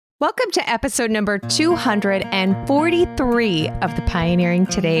Welcome to episode number 243 of the Pioneering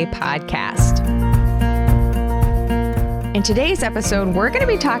Today podcast. In today's episode, we're going to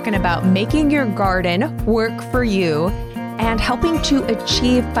be talking about making your garden work for you and helping to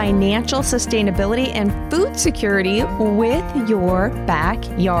achieve financial sustainability and food security with your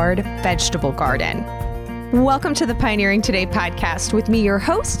backyard vegetable garden. Welcome to the Pioneering Today podcast with me, your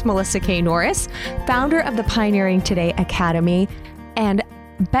host, Melissa K. Norris, founder of the Pioneering Today Academy and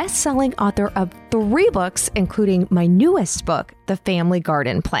best-selling author of 3 books, including my newest book, The Family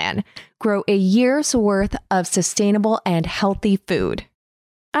Garden Plan: Grow a Year's Worth of Sustainable and Healthy Food.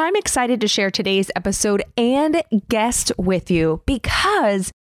 I'm excited to share today's episode and guest with you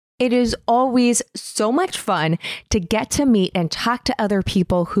because it is always so much fun to get to meet and talk to other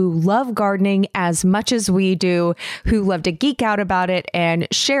people who love gardening as much as we do, who love to geek out about it and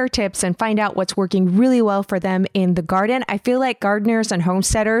share tips and find out what's working really well for them in the garden. I feel like gardeners and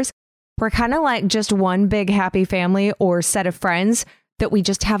homesteaders, we're kind of like just one big happy family or set of friends that we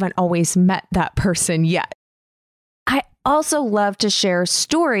just haven't always met that person yet. I also love to share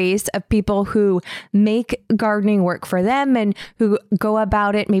stories of people who make gardening work for them and who go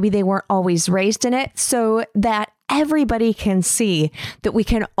about it. Maybe they weren't always raised in it, so that everybody can see that we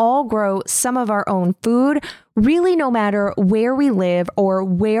can all grow some of our own food, really no matter where we live or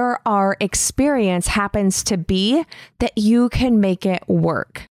where our experience happens to be, that you can make it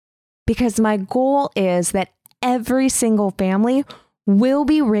work. Because my goal is that every single family will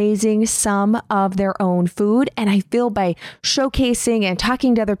be raising some of their own food. And I feel by showcasing and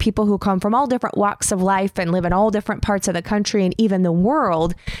talking to other people who come from all different walks of life and live in all different parts of the country and even the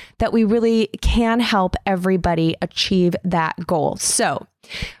world, that we really can help everybody achieve that goal. So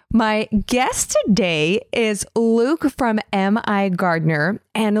my guest today is Luke from M.I. Gardener,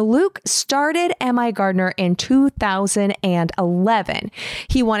 and Luke started M.I. Gardener in 2011.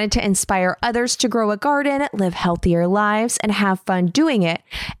 He wanted to inspire others to grow a garden, live healthier lives, and have fun doing it.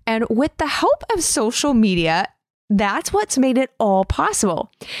 And with the help of social media, that's what's made it all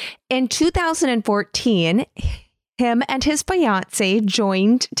possible. In 2014, him and his fiance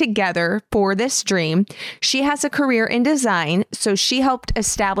joined together for this dream. She has a career in design, so she helped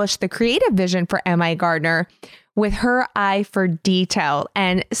establish the creative vision for M.I. Gardener with her eye for detail.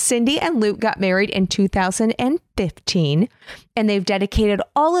 And Cindy and Luke got married in 2015, and they've dedicated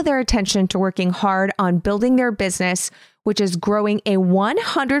all of their attention to working hard on building their business, which is growing a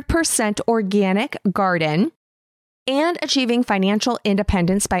 100% organic garden and achieving financial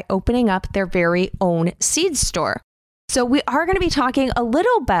independence by opening up their very own seed store. So we are going to be talking a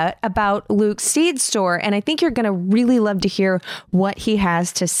little bit about Luke's seed store, and I think you're going to really love to hear what he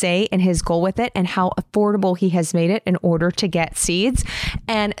has to say and his goal with it and how affordable he has made it in order to get seeds.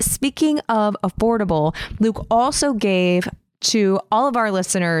 And speaking of affordable, Luke also gave to all of our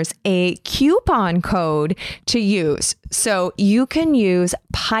listeners a coupon code to use. So you can use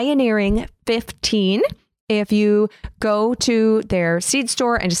Pioneering 15 if you go to their seed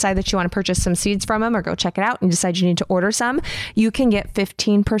store and decide that you want to purchase some seeds from them, or go check it out and decide you need to order some, you can get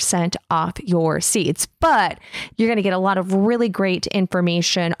 15% off your seeds. But you're going to get a lot of really great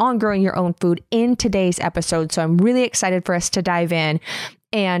information on growing your own food in today's episode. So I'm really excited for us to dive in.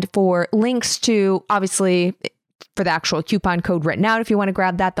 And for links to, obviously, for the actual coupon code written out, if you want to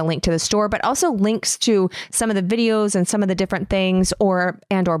grab that, the link to the store, but also links to some of the videos and some of the different things or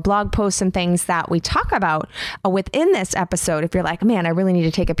blog posts and things that we talk about within this episode. If you're like, man, I really need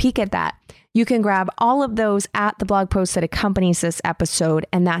to take a peek at that, you can grab all of those at the blog post that accompanies this episode.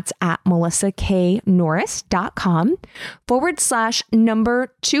 And that's at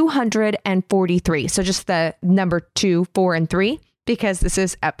melissaknorris.com/number 243. So just the number 2, 4, and 3, because this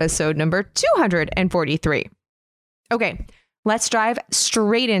is episode number 243. Okay, let's dive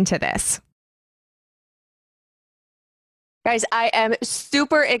straight into this. Guys, I am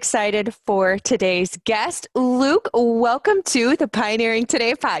super excited for today's guest. Luke, welcome to the Pioneering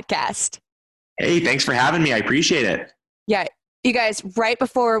Today podcast. Hey, thanks for having me. I appreciate it. Yeah, you guys, right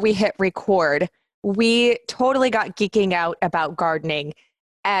before we hit record, we totally got geeking out about gardening.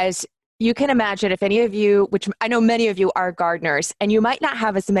 As you can imagine, if any of you, which I know many of you are gardeners, and you might not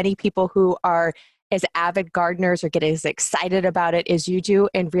have as many people who are as avid gardeners or get as excited about it as you do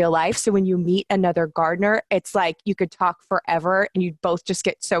in real life. So when you meet another gardener, it's like you could talk forever and you'd both just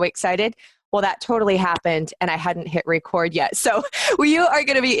get so excited. Well, that totally happened, and I hadn't hit record yet. So you are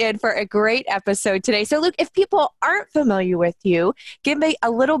going to be in for a great episode today. So Luke, if people aren't familiar with you, give me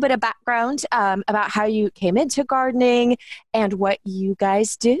a little bit of background about how you came into gardening and what you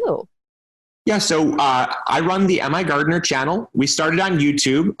guys do. Yeah, so I run the M.I. Gardener channel. We started on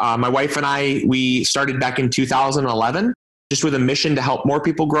YouTube. My wife and I, we started back in 2011. just with a mission to help more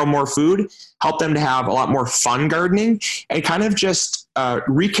people grow more food, help them to have a lot more fun gardening, and kind of just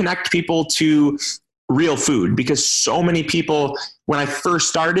reconnect people to real food. Because so many people, when I first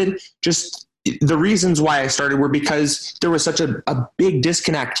started, just the reasons why I started were because there was such a big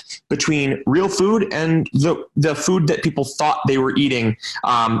disconnect between real food and the food that people thought they were eating.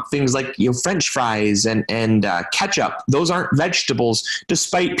 Things like, French fries and ketchup. Those aren't vegetables,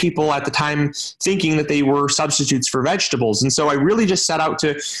 despite people at the time thinking that they were substitutes for vegetables. And so I really just set out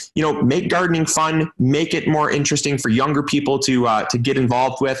to, make gardening fun, make it more interesting for younger people to get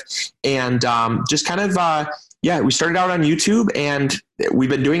involved with, and just kind of we started out on YouTube, and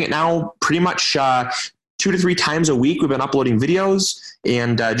we've been doing it now pretty much 2 to 3 times a week. We've been uploading videos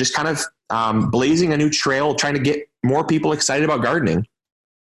and just kind of blazing a new trail, trying to get more people excited about gardening.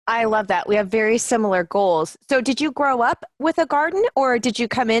 I love that. We have very similar goals. So did you grow up with a garden, or did you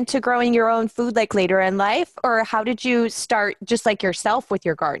come into growing your own food like later in life? Or how did you start just like yourself with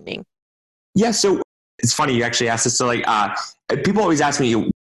your gardening? Yeah, so it's funny you actually asked this. So people always ask me,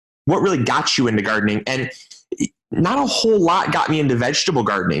 what really got you into gardening? And not a whole lot got me into vegetable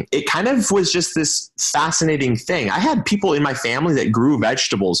gardening. It kind of was just this fascinating thing. I had people in my family that grew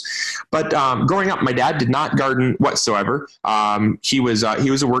vegetables, but growing up, my dad did not garden whatsoever. He was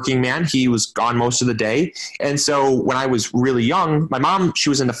a working man. He was gone most of the day. And so when I was really young, my mom, she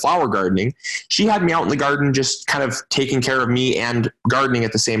was into flower gardening. She had me out in the garden, just kind of taking care of me and gardening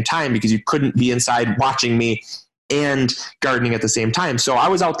at the same time, because you couldn't be inside watching me and gardening at the same time. So I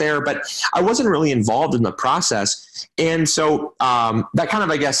was out there, but I wasn't really involved in the process. And so that kind of,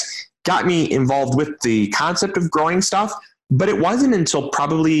 I guess, got me involved with the concept of growing stuff. But it wasn't until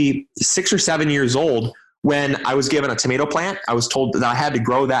probably 6 or 7 years old when I was given a tomato plant. I was told that I had to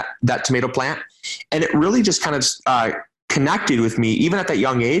grow that tomato plant. And it really just kind of connected with me, even at that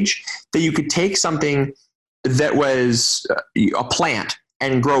young age, that you could take something that was a plant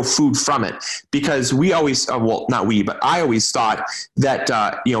and grow food from it. Because we always, not we, but I always thought that,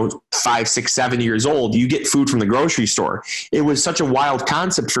 5, 6, 7 years old, you get food from the grocery store. It was such a wild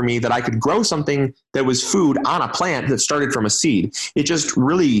concept for me that I could grow something that was food on a plant that started from a seed. It just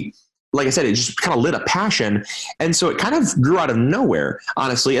really, like I said, it just kind of lit a passion. And so it kind of grew out of nowhere,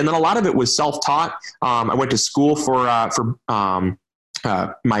 honestly. And then a lot of it was self-taught. I went to school for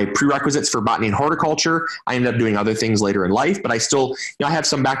my prerequisites for botany and horticulture. I ended up doing other things later in life, but I still, I have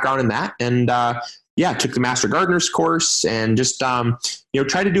some background in that. And took the Master Gardener's course and just,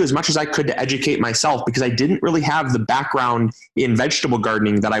 tried to do as much as I could to educate myself, because I didn't really have the background in vegetable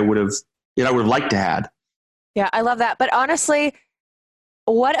gardening that I would have liked to had. Yeah, I love that. But honestly,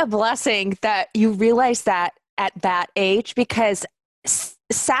 what a blessing that you realize that at that age, because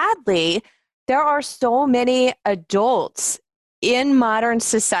sadly, there are so many adults in modern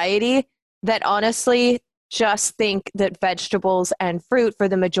society that honestly just think that vegetables and fruit, for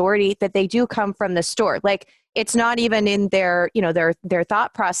the majority, that they do come from the store. Like, it's not even in their, their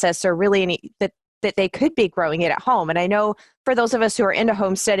thought process, or really any, that they could be growing it at home. And I know for those of us who are into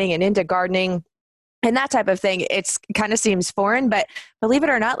homesteading and into gardening and that type of thing, it's kind of seems foreign, but believe it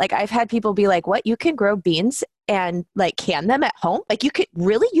or not, like, I've had people be like, what, you can grow beans and like can them at home? Like, you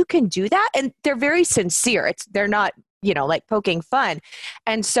can do that? And they're very sincere. They're not, like poking fun.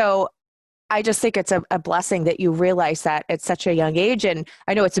 And so I just think it's a blessing that you realize that at such a young age. And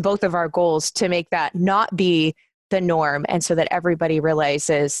I know it's both of our goals to make that not be the norm, and so that everybody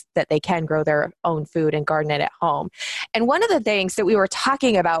realizes that they can grow their own food and garden it at home. And one of the things that we were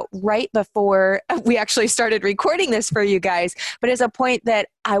talking about right before we actually started recording this for you guys, but is a point that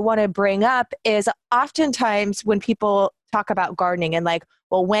I want to bring up, is oftentimes when people talk about gardening and like,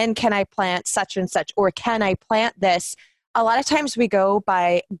 well, when can I plant such and such, or can I plant this? A lot of times we go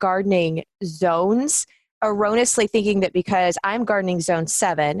by gardening zones, erroneously thinking that because I'm gardening zone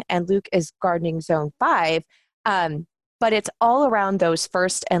 7 and Luke is gardening zone 5, but it's all around those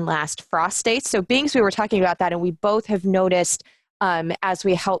first and last frost dates. So beings, we were talking about that, and we both have noticed as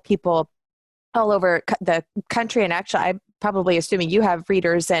we help people all over the country, and actually I'm probably assuming you have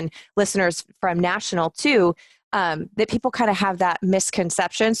readers and listeners from national too, that people kind of have that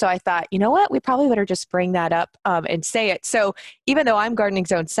misconception. So I thought, you know what, we probably better just bring that up and say it. So even though I'm gardening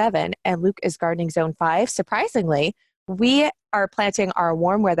zone 7 and Luke is gardening zone 5, surprisingly, we are planting our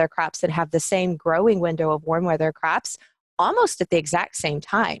warm weather crops and have the same growing window of warm weather crops almost at the exact same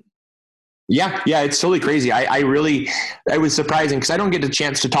time. Yeah, it's totally crazy. I was surprising because I don't get a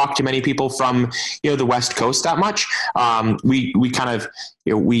chance to talk to many people from, the West Coast that much. We kind of,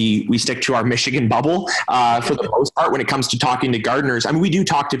 we stick to our Michigan bubble for the most part when it comes to talking to gardeners. I mean, we do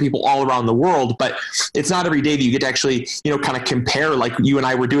talk to people all around the world, but it's not every day that you get to actually, kind of compare like you and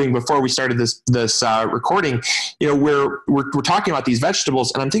I were doing before we started this recording, where we're talking about these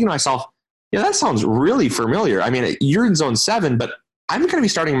vegetables, and I'm thinking to myself, that sounds really familiar. I mean, you're in zone 7, but I'm going to be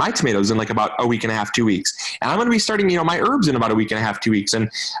starting my tomatoes in like about a week and a half, 2 weeks. And I'm going to be starting, my herbs in about a week and a half, 2 weeks. And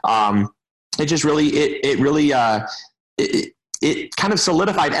it just really, it kind of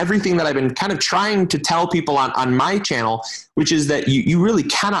solidified everything that I've been kind of trying to tell people on my channel, which is that you really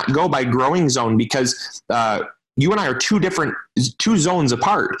cannot go by growing zone because you and I are two zones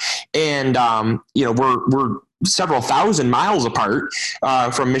apart. And, we're several thousand miles apart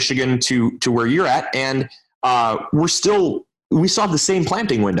from Michigan to where you're at. And we still have the same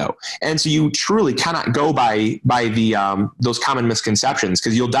planting window. And so you truly cannot go by the those common misconceptions,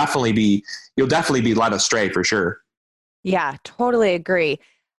 because you'll definitely be led astray for sure. Yeah, totally agree.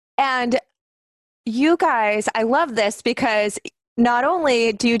 And you guys, I love this because not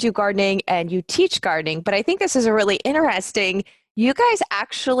only do you do gardening and you teach gardening, but I think this is a really interesting, you guys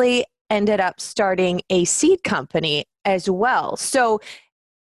actually ended up starting a seed company as well. So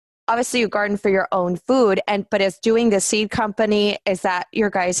obviously you garden for your own food, but as doing the seed company, is that your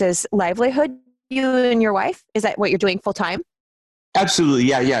guys' livelihood, you and your wife? Is that what you're doing full time? Absolutely.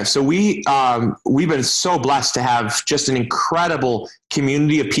 Yeah. So we've been so blessed to have just an incredible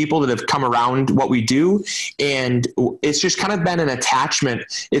community of people that have come around what we do. And it's just kind of been an attachment.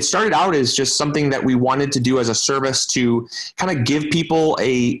 It started out as just something that we wanted to do as a service to kind of give people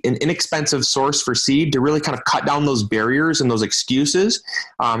an inexpensive source for seed to really kind of cut down those barriers and those excuses.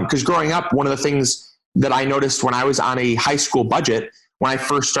 Because growing up, one of the things that I noticed when I was on a high school budget, when I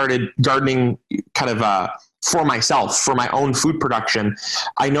first started gardening kind of for myself, for my own food production,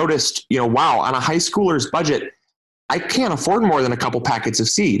 I noticed, wow, on a high schooler's budget, I can't afford more than a couple packets of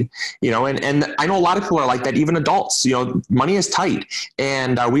seed, and I know a lot of people are like that, even adults, money is tight,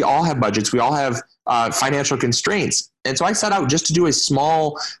 and we all have budgets. We all have financial constraints. And so I set out just to do a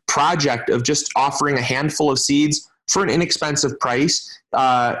small project of just offering a handful of seeds for an inexpensive price.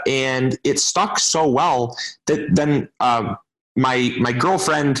 And it stuck so well that then my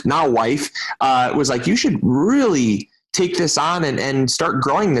girlfriend, now wife, was like, you should really take this on and start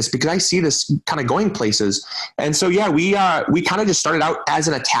growing this, because I see this kind of going places. And so, yeah, we kind of just started out as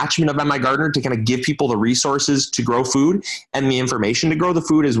an attachment of My Gardener to kind of give people the resources to grow food and the information to grow the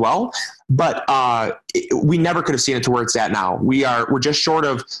food as well. But we never could have seen it to where it's at now. We're just short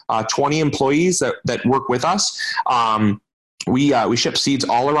of 20 employees that work with us. We ship seeds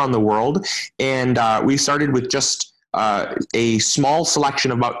all around the world, and we started with just a small selection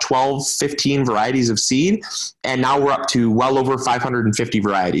of about 12, 15 varieties of seed. And now we're up to well over 550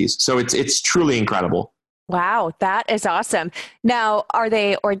 varieties. So it's truly incredible. Wow, that is awesome. Now, are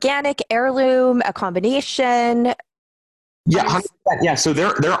they organic, heirloom, a combination? Yeah, 100%. Yeah. So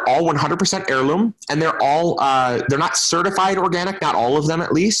they're all 100% heirloom, and they're all, they're not certified organic, not all of them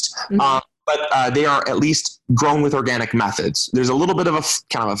at least. Mm-hmm. But they are at least grown with organic methods. There's a little bit of a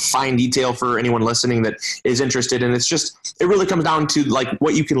kind of a fine detail for anyone listening that is interested. And it really comes down to like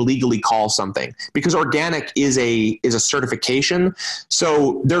what you can legally call something, because organic is a certification.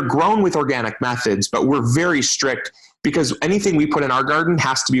 So they're grown with organic methods, but we're very strict because anything we put in our garden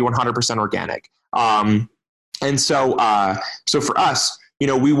has to be 100% organic. And so for us,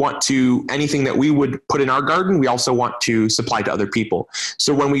 we want to, anything that we would put in our garden, we also want to supply to other people.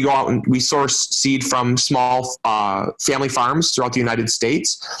 So when we go out and we source seed from small family farms throughout the United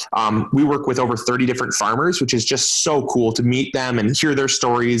States, we work with over 30 different farmers, which is just so cool to meet them and hear their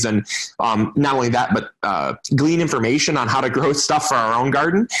stories. And not only that, but glean information on how to grow stuff for our own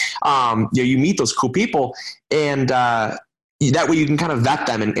garden. You meet those cool people, and that way you can kind of vet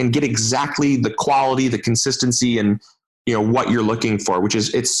them and get exactly the quality, the consistency, and what you're looking for,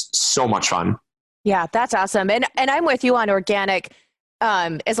 it's so much fun. Yeah, that's awesome. And I'm with you on organic.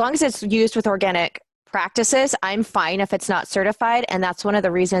 As long as it's used with organic practices, I'm fine if it's not certified. And that's one of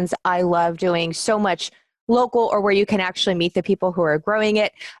the reasons I love doing so much local, or where you can actually meet the people who are growing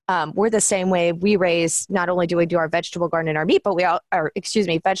it. We're the same way. We raise, not only do we do our vegetable garden and our meat, but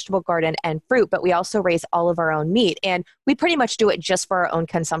vegetable garden and fruit, but we also raise all of our own meat. And we pretty much do it just for our own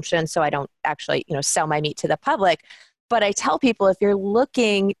consumption. So I don't actually, sell my meat to the public. But I tell people, if you're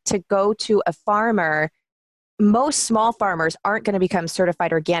looking to go to a farmer, most small farmers aren't going to become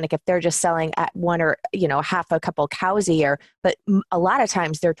certified organic if they're just selling at one or, half a couple cows a year. But a lot of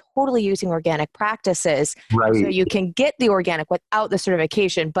times they're totally using organic practices. Right. So you can get the organic without the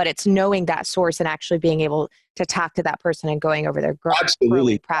certification, but it's knowing that source and actually being able to talk to that person and going over their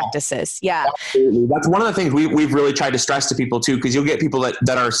growing practices. Yeah. Absolutely. That's one of the things we've really tried to stress to people too, because you'll get people that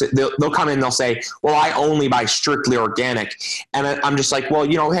are, they'll come in, they'll say, well, I only buy strictly organic. And I'm just like, well,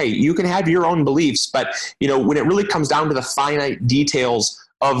 hey, you can have your own beliefs, but when it really comes down to the finite details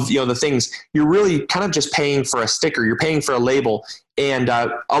of, the things, you're really kind of just paying for a sticker, you're paying for a label. And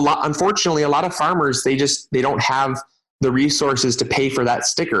unfortunately, a lot of farmers, they don't have the resources to pay for that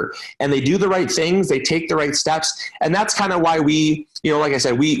sticker, and they do the right things, they take the right steps. And that's kind of why we, like I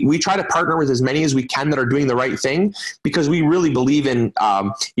said, we try to partner with as many as we can that are doing the right thing, because we really believe in,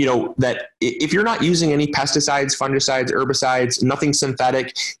 that if you're not using any pesticides, fungicides, herbicides, nothing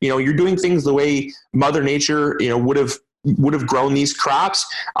synthetic, you're doing things the way Mother Nature, would have grown these crops.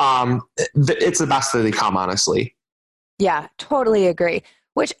 It's the best that they come, honestly. Yeah, totally agree.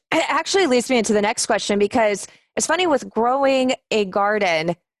 Which actually leads me into the next question, because it's funny with growing a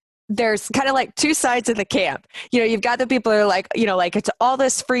garden, there's kind of like two sides of the camp. You've got the people who are like, like it's all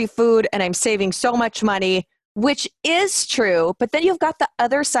this free food and I'm saving so much money, which is true. But then you've got the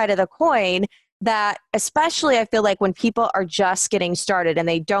other side of the coin that, especially I feel like when people are just getting started and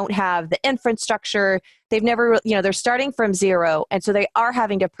they don't have the infrastructure, they've never, they're starting from zero. And so they are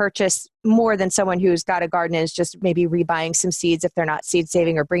having to purchase more than someone who's got a garden and is just maybe rebuying some seeds if they're not seed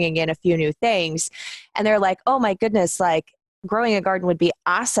saving or bringing in a few new things. And they're like, oh my goodness, like growing a garden would be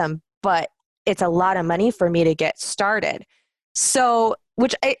awesome, but it's a lot of money for me to get started. So,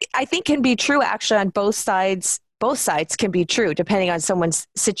 which I think can be true actually on both sides. Both sides can be true depending on someone's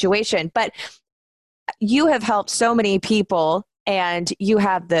situation. But you have helped so many people, and you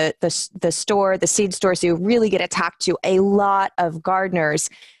have the store, the seed store, so you really get to talk to a lot of gardeners.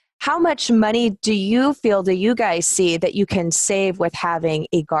 How much money do you guys see that you can save with having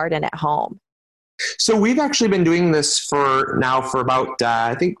a garden at home? So we've actually been doing this for about,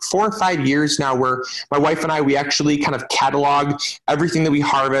 I think 4 or 5 years now, where my wife and I, we actually kind of catalog everything that we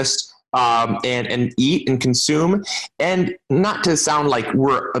harvest, and eat and consume. And not to sound like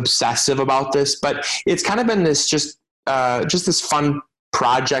we're obsessive about this, but it's kind of been this just this fun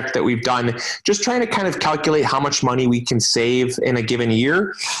project that we've done, just trying to kind of calculate how much money we can save in a given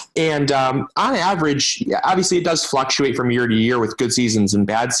year. And on average, obviously it does fluctuate from year to year with good seasons and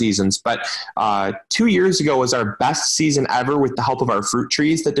bad seasons. But 2 years ago was our best season ever with the help of our fruit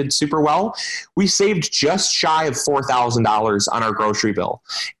trees that did super well. We saved just shy of $4,000 on our grocery bill.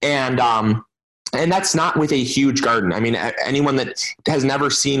 And that's not with a huge garden. I mean, anyone that has never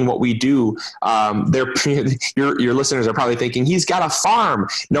seen what we do, your listeners are probably thinking, he's got a farm.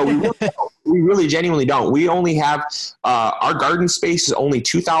 No, we really don't. We really genuinely don't. We only have, our garden space is only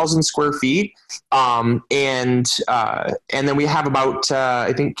 2,000 square feet. And then we have about,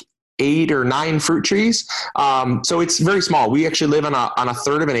 I think, 8 or 9 fruit trees. So it's very small. We actually live on a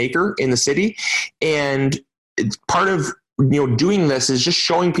third of an acre in the city. And it's part of, doing this is just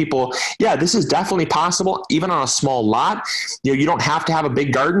showing people, yeah, this is definitely possible, even on a small lot. You don't have to have a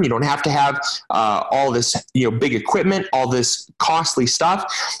big garden. You don't have to have all this, big equipment, all this costly stuff.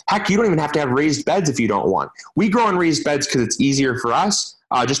 Heck, you don't even have to have raised beds if you don't want. We grow in raised beds because it's easier for us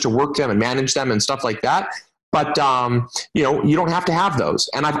just to work them and manage them and stuff like that. But, you don't have to have those.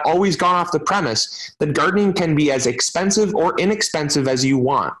 And I've always gone off the premise that gardening can be as expensive or inexpensive as you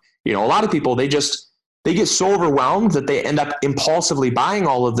want. A lot of people, they get so overwhelmed that they end up impulsively buying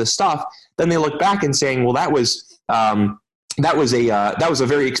all of this stuff. Then they look back and saying, well, that was a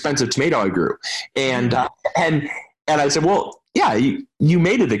very expensive tomato I grew. And I said, well, yeah, you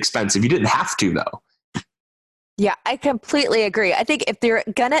made it expensive. You didn't have to, though. Yeah, I completely agree. I think if they're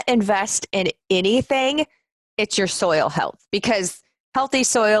going to invest in anything, it's your soil health, because healthy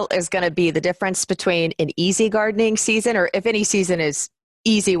soil is going to be the difference between an easy gardening season, or if any season is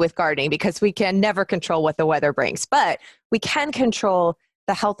easy with gardening, because we can never control what the weather brings, but we can control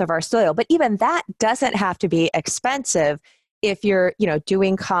the health of our soil. But even that doesn't have to be expensive if you're,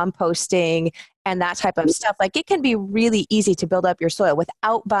 doing composting and that type of stuff. Like, it can be really easy to build up your soil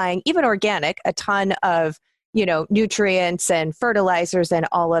without buying, even organic, a ton of, nutrients and fertilizers and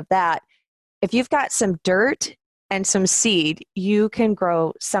all of that. If you've got some dirt and some seed, you can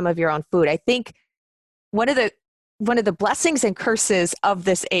grow some of your own food. I think one of the blessings and curses of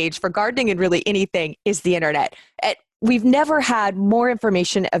this age for gardening and really anything is the internet. We've never had more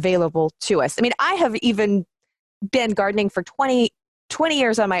information available to us. I mean, I have even been gardening for 20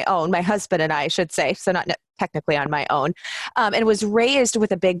 years on my own, my husband and I should say, so not technically on my own, and was raised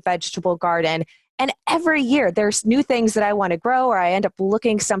with a big vegetable garden. And every year there's new things that I want to grow, or I end up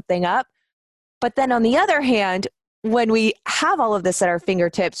looking something up. But then on the other hand, when we have all of this at our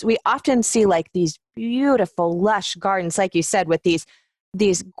fingertips, we often see like these beautiful, lush gardens, like you said, with these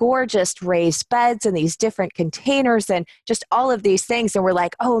gorgeous raised beds and these different containers and just all of these things. And we're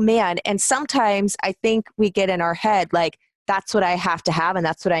like, oh man. And sometimes I think we get in our head, like, that's what I have to have. And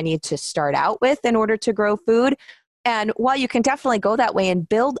that's what I need to start out with in order to grow food. And while you can definitely go that way and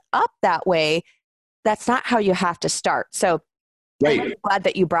build up that way, that's not how you have to start. So right. I'm glad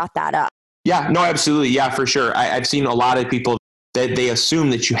that you brought that up. Yeah, no, absolutely. Yeah, for sure. I've seen a lot of people that they assume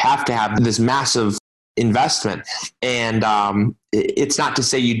that you have to have this massive investment. And it's not to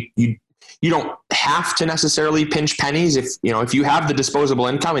say you don't have to necessarily pinch pennies if you have the disposable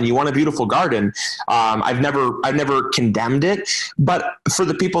income and you want a beautiful garden. I've never condemned it, but for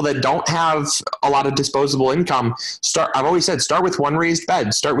the people that don't have a lot of disposable income, I've always said, start with one raised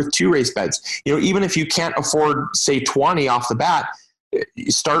bed, start with two raised beds. Even if you can't afford, say, 20 off the bat,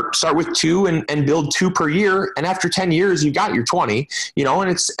 start with two and build two per year. And after 10 years, you got your 20, and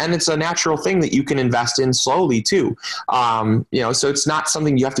it's a natural thing that you can invest in slowly too. So it's not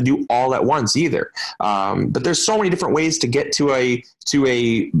something you have to do all at once either. But there's so many different ways to get to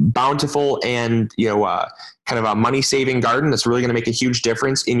a bountiful and, kind of a money saving garden that's really going to make a huge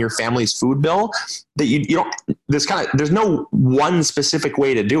difference in your family's food bill, that you don't, there's no one specific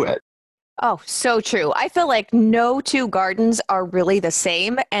way to do it. Oh, so true. I feel like no two gardens are really the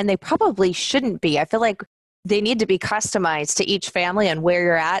same, and they probably shouldn't be. I feel like they need to be customized to each family and where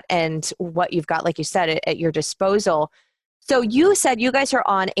you're at and what you've got, like you said, at your disposal. So you said you guys are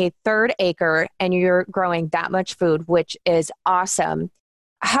on a 3rd acre and you're growing that much food, which is awesome.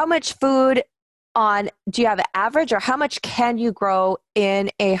 How much food do you have an average, or how much can you grow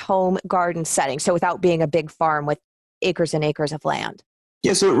in a home garden setting? So without being a big farm with acres and acres of land.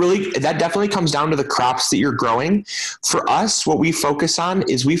 Yeah, so that definitely comes down to the crops that you're growing. For us, what we focus on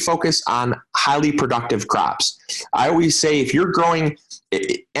is highly productive crops. I always say, if you're growing,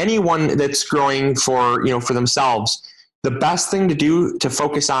 anyone that's growing for themselves, the best thing to do to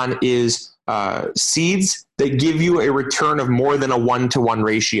focus on is seeds that give you a return of more than a 1-to-1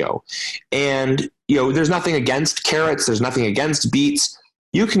 ratio. And, there's nothing against carrots. There's nothing against beets.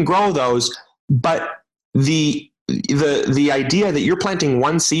 You can grow those, but the idea that you're planting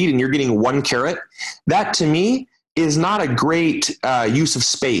one seed and you're getting one carrot, that to me is not a great use of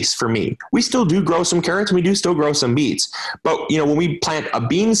space for me. We still do grow some carrots and we do still grow some beets. But, when we plant a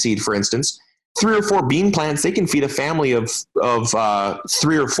bean seed, for instance, 3 or 4 bean plants, they can feed a family of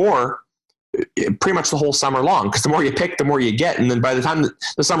 3 or 4 pretty much the whole summer long, because the more you pick, the more you get. And then by the time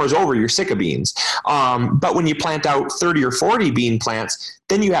the summer's over, you're sick of beans. But when you plant out 30 or 40 bean plants,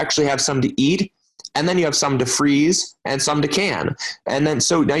 then you actually have some to eat. And then you have some to freeze and some to can. And then,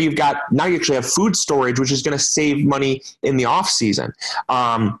 so now you actually have food storage, which is going to save money in the off season.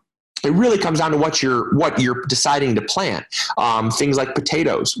 It really comes down to what you're deciding to plant. Things like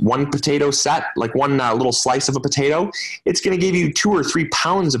potatoes, one potato set, like one little slice of a potato, it's going to give you 2 or 3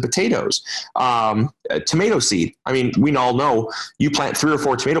 pounds of potatoes. Tomato seed. I mean, we all know you plant 3 or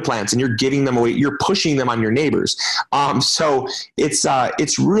 4 tomato plants and you're giving them away. You're pushing them on your neighbors. So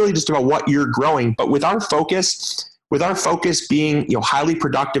it's really just about what you're growing. But with our focus being, highly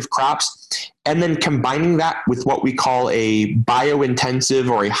productive crops, and then combining that with what we call a bio-intensive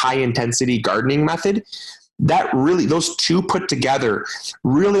or a high-intensity gardening method, those two put together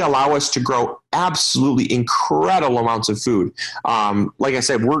really allow us to grow absolutely incredible amounts of food. Like I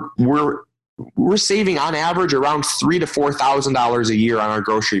said, we're saving on average around $3,000 to $4,000 a year on our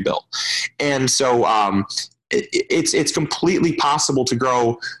grocery bill, and so it's completely possible to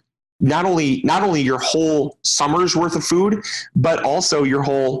grow not only your whole summer's worth of food, but also your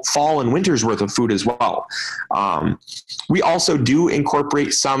whole fall and winter's worth of food as well. We also do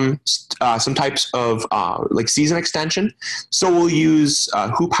incorporate some types of like season extension. So we'll use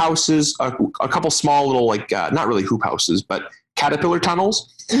hoop houses, a couple small little not really hoop houses, but caterpillar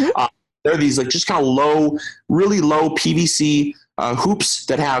tunnels. Mm-hmm. They're these just kind of really low PVC hoops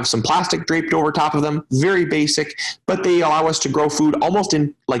that have some plastic draped over top of them. Very basic, but they allow us to grow food almost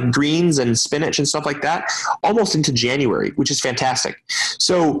in like greens and spinach and stuff like that, almost into January, which is fantastic.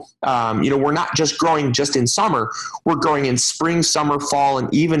 So, we're not just growing just in summer, we're growing in spring, summer, fall,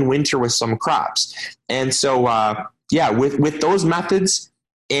 and even winter with some crops. And so, with those methods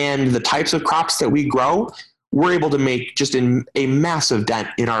and the types of crops that we grow, we're able to make just a massive dent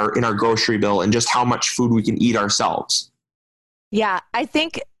in our grocery bill and just how much food we can eat ourselves. Yeah, I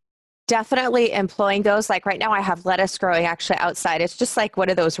think definitely employing those. Like right now I have lettuce growing actually outside. It's just like one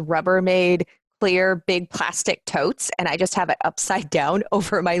of those Rubbermaid clear big plastic totes, and I just have it upside down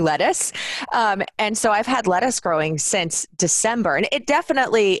over my lettuce. And so I've had lettuce growing since December, and it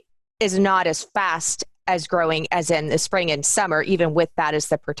definitely is not as fast as growing as in the spring and summer, even with that as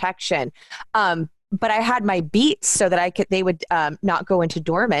the protection. But I had my beets so that they would not go into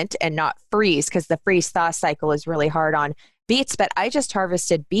dormant and not freeze, because the freeze thaw cycle is really hard on beets. But I just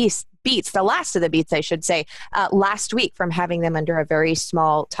harvested beets, the last of the beets, I should say, last week from having them under a very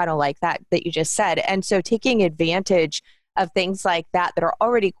small tunnel like that you just said. And so taking advantage of things like that are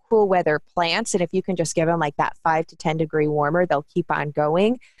already cool weather plants, and if you can just give them like that 5 to 10 degree warmer, they'll keep on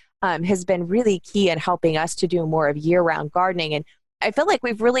going, has been really key in helping us to do more of year-round gardening. And I feel like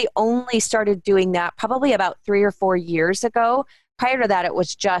we've really only started doing that probably about 3 or 4 years ago. Prior to that, it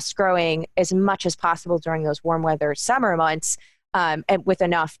was just growing as much as possible during those warm weather summer months, and with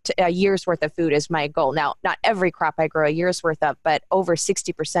enough a year's worth of food is my goal. Now, not every crop I grow a year's worth of, but over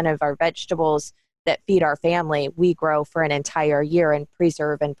 60% of our vegetables that feed our family, we grow for an entire year and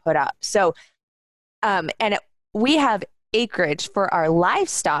preserve and put up. So, we have acreage for our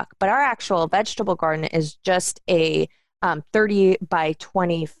livestock, but our actual vegetable garden is just a 30 by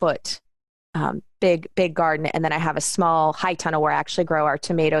 20 foot big garden. And then I have a small high tunnel where I actually grow our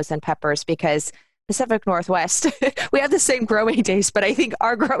tomatoes and peppers, because Pacific Northwest, we have the same growing days, but I think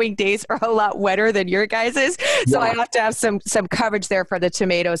our growing days are a lot wetter than your guys's. So I have to have some coverage there for the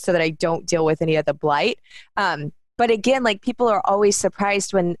tomatoes so that I don't deal with any of the blight. But again, like, people are always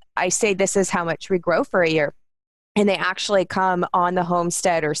surprised when I say this is how much we grow for a year, and they actually come on the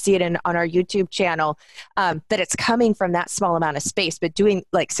homestead or see it on our YouTube channel, that it's coming from that small amount of space. But doing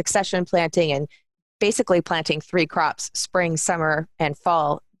like succession planting and basically planting 3 crops, spring, summer, and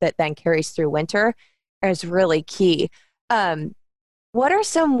fall, that then carries through winter, is really key. What are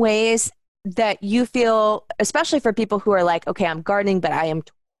some ways that you feel, especially for people who are like, okay, I'm gardening, but I am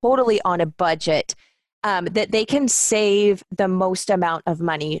totally on a budget, that they can save the most amount of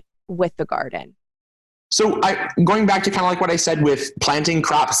money with the garden? So going back to kind of like what I said with planting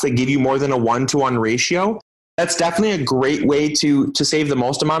crops that give you more than a 1-to-1 ratio, that's definitely a great way to save the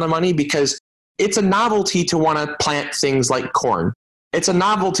most amount of money, because it's a novelty to want to plant things like corn. It's a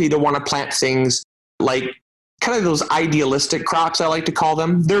novelty to want to plant things like kind of those idealistic crops, I like to call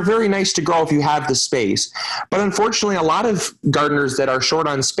them. They're very nice to grow if you have the space. But unfortunately, a lot of gardeners that are short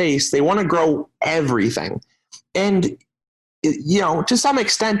on space, they want to grow everything. And to some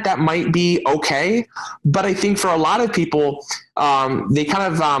extent that might be okay, but I think for a lot of people, they kind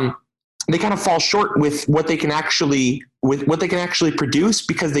of fall short with what they can actually produce,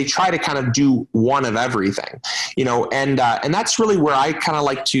 because they try to kind of do one of everything, and that's really where I kind of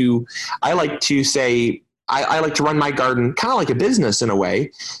like to say I like to run my garden kind of like a business, in a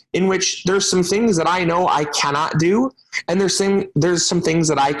way, in which there's some things that I know I cannot do, and there's some things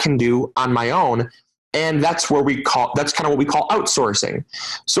that I can do on my own. And that's kind of what we call outsourcing.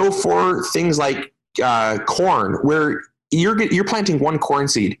 So for things like corn, where you're planting one corn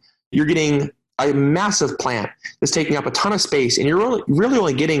seed, you're getting a massive plant that's taking up a ton of space, and you're really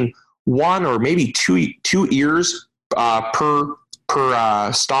only getting 1 or maybe two ears per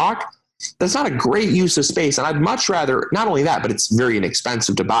stalk. That's not a great use of space. And I'd much rather, not only that, but it's very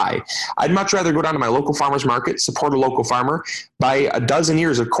inexpensive to buy. I'd much rather go down to my local farmer's market, support a local farmer, buy a dozen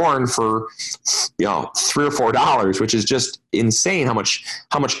ears of corn for, $3 or $4, which is just insane how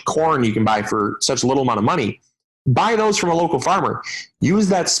much corn you can buy for such a little amount of money. Buy those from a local farmer. Use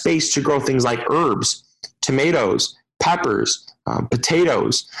that space to grow things like herbs, tomatoes, peppers,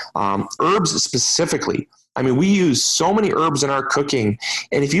 potatoes, herbs specifically. I mean, we use so many herbs in our cooking.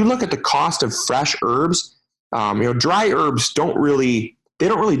 And if you look at the cost of fresh herbs, dry herbs don't really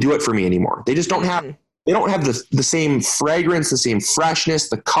do it for me anymore. They just don't have, they don't have the same fragrance, the same freshness,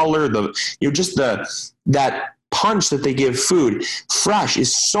 the color, that punch that they give food. Fresh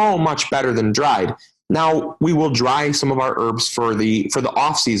is so much better than dried. Now, we will dry some of our herbs for the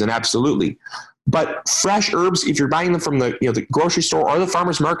off season, absolutely. But fresh herbs, if you're buying them from the grocery store or the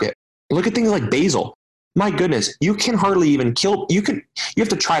farmer's market, look at things like basil. My goodness, you can hardly even you have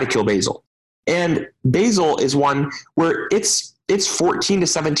to try to kill basil. And basil is one where it's $14 to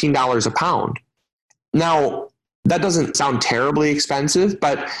 $17 a pound. Now, that doesn't sound terribly expensive,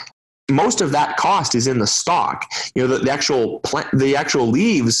 but most of that cost is in the stalk. The actual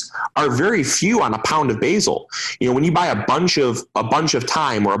leaves are very few on a pound of basil. When you buy a bunch of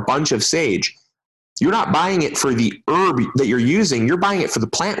thyme or a bunch of sage, you're not buying it for the herb that you're using, you're buying it for the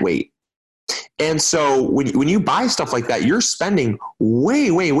plant weight. And so when you buy stuff like that, you're spending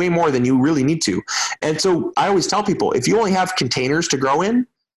way, way, way more than you really need to. And so I always tell people, if you only have containers to grow in,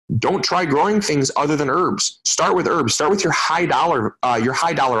 don't try growing things other than herbs. Start with herbs. Start with your high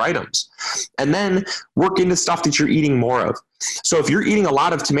dollar items, and then work into stuff that you're eating more of. So if you're eating a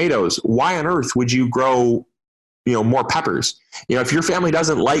lot of tomatoes, why on earth would you grow, more peppers? If your family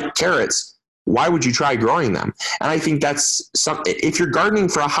doesn't like carrots, why would you try growing them? And I think that's if you're gardening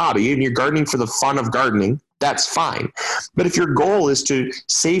for a hobby and you're gardening for the fun of gardening, that's fine. But if your goal is to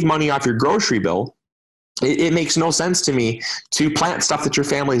save money off your grocery bill, it makes no sense to me to plant stuff that your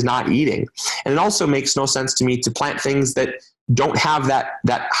family is not eating. And it also makes no sense to me to plant things that don't have that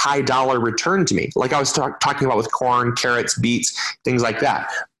high dollar return to me. Like I was talking about with corn, carrots, beets, things like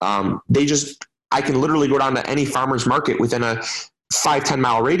that. I can literally go down to any farmer's market within a 5-10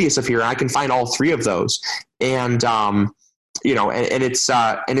 mile radius of here, and I can find all three of those. And, it's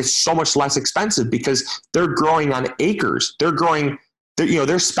so much less expensive because they're growing on acres.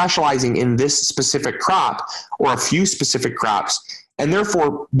 They're specializing in this specific crop or a few specific crops. And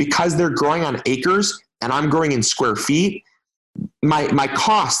therefore, because they're growing on acres and I'm growing in square feet, my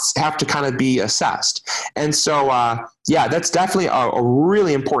costs have to kind of be assessed. And so, that's definitely a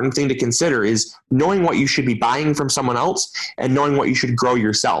really important thing to consider, is knowing what you should be buying from someone else and knowing what you should grow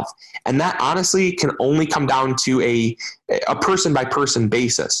yourself. And that honestly can only come down to a person by person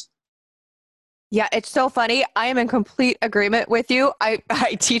basis. Yeah, it's so funny. I am in complete agreement with you. I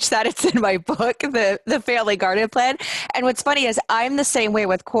teach that. It's in my book, the Family Garden Plan. And what's funny is I'm the same way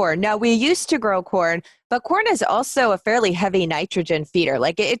with corn. Now, we used to grow corn, but corn is also a fairly heavy nitrogen feeder.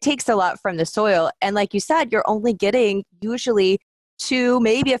 Like it takes a lot from the soil. And like you said, you're only getting usually 2,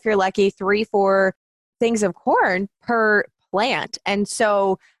 maybe if you're lucky, 3, 4 things of corn per plant. And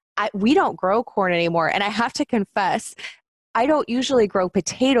so we don't grow corn anymore. And I have to confess, I don't usually grow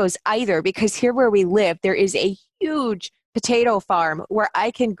potatoes either, because here where we live, there is a huge potato farm where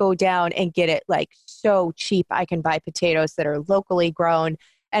I can go down and get it like so cheap. I can buy potatoes that are locally grown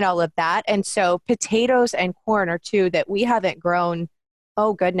and all of that. And so potatoes and corn are two that we haven't grown,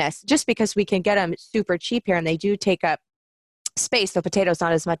 oh goodness, just because we can get them super cheap here and they do take up space. So potatoes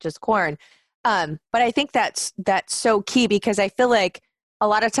not as much as corn. But I think that's so key, because I feel like a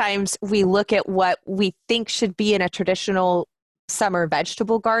lot of times we look at what we think should be in a traditional summer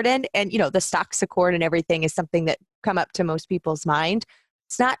vegetable garden, and the stalks of corn and everything is something that come up to most people's mind.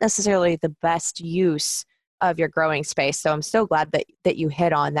 It's not necessarily the best use of your growing space. So I'm so glad that you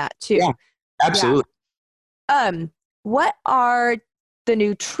hit on that too. Yeah, absolutely. Yeah. What are the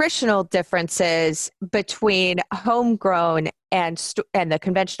nutritional differences between homegrown and the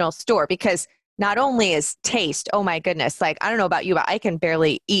conventional store? Because not only is taste, oh my goodness, like I don't know about you, but I can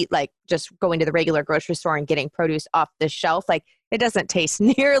barely eat like just going to the regular grocery store and getting produce off the shelf. Like it doesn't taste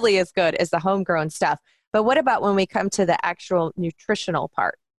nearly as good as the homegrown stuff. But what about when we come to the actual nutritional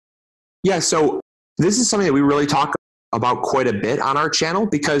part? Yeah, so this is something that we really talk about quite a bit on our channel,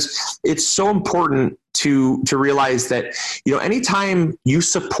 because it's so important to realize that, anytime you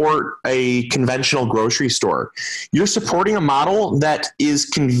support a conventional grocery store, you're supporting a model that is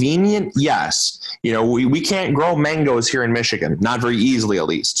convenient. Yes. We can't grow mangoes here in Michigan, not very easily at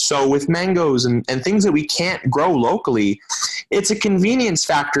least. So with mangoes and things that we can't grow locally, it's a convenience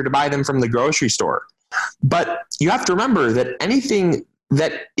factor to buy them from the grocery store. But you have to remember that anything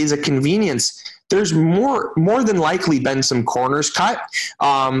that is a convenience, there's more than likely been some corners cut,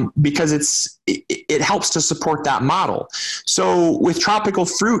 because it helps to support that model. So with tropical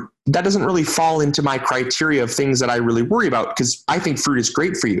fruit, that doesn't really fall into my criteria of things that I really worry about, because I think fruit is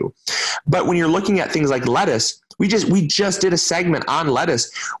great for you. But when you're looking at things like lettuce, we just did a segment on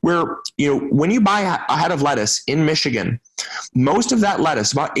lettuce where, when you buy a head of lettuce in Michigan, most of that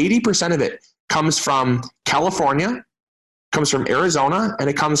lettuce, about 80% of it, comes from California, comes from Arizona, and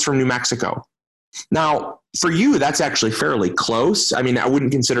it comes from New Mexico. Now, for you, that's actually fairly close. I mean, I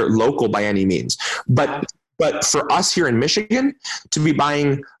wouldn't consider it local by any means. But for us here in Michigan, to be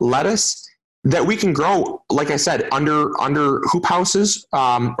buying lettuce that we can grow, like I said, under hoop houses,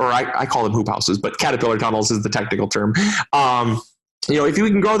 or I call them hoop houses, but caterpillar tunnels is the technical term. If you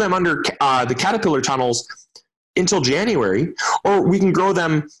can grow them under the caterpillar tunnels until January, or we can grow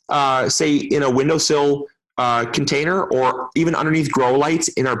them, say, in a windowsill container, or even underneath grow lights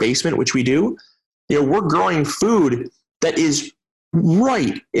in our basement, which we do. We're growing food that is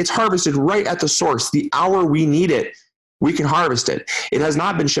it's harvested right at the source. The hour we need it, we can harvest it. It has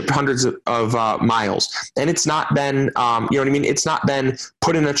not been shipped hundreds of miles, and it's not been, It's not been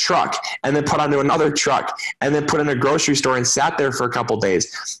put in a truck and then put onto another truck and then put in a grocery store and sat there for a couple of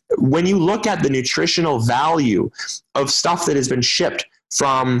days. When you look at the nutritional value of stuff that has been shipped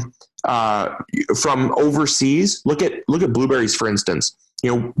from overseas, look at blueberries, for instance.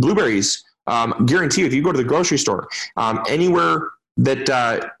 Blueberries, guarantee you, if you go to the grocery store, anywhere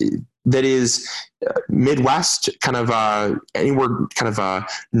that is Midwest, kind of anywhere kind of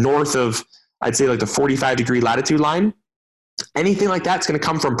north of, I'd say like the 45-degree latitude line, anything like that's going to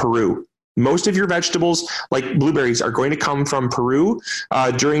come from Peru. Most of your vegetables, like blueberries, are going to come from Peru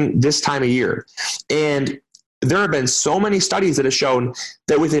during this time of year. And there have been so many studies that have shown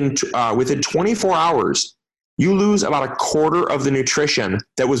that within 24 hours, you lose about a quarter of the nutrition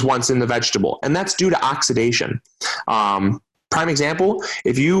that was once in the vegetable. And that's due to oxidation. Prime example,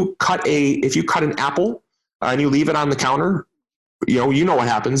 if you cut an apple and you leave it on the counter, you know what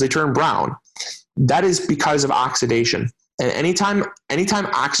happens. They turn brown. That is because of oxidation. And anytime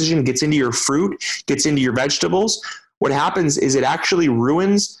oxygen gets into your fruit, gets into your vegetables, what happens is it actually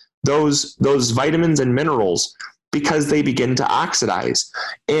ruins those vitamins and minerals because they begin to oxidize.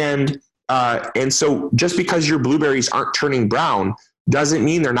 And so just because your blueberries aren't turning brown doesn't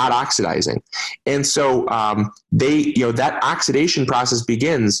mean they're not oxidizing. And so that oxidation process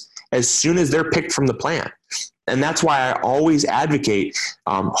begins as soon as they're picked from the plant. And that's why I always advocate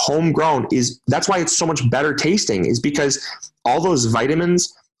homegrown. That's why it's so much better tasting, is because all those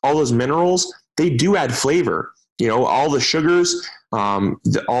vitamins, all those minerals, they do add flavor. All the sugars,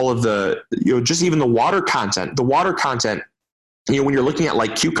 all of the, just even the water content. The water content, when you're looking at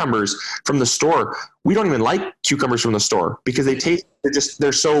like cucumbers from the store, we don't even like cucumbers from the store because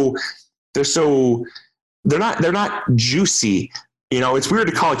they're not juicy. It's weird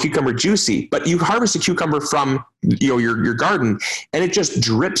to call a cucumber juicy, but you harvest a cucumber from your garden and it just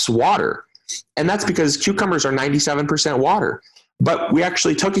drips water. And that's because cucumbers are 97% water. But we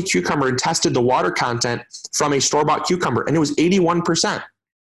actually took a cucumber and tested the water content from a store-bought cucumber, and it was 81%.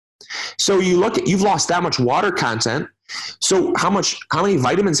 So you've lost that much water content. So how many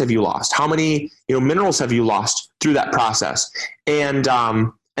vitamins have you lost? How many minerals have you lost through that process? And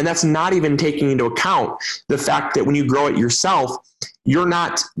that's not even taking into account the fact that when you grow it yourself, you're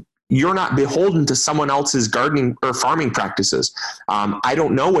not beholden to someone else's gardening or farming practices. I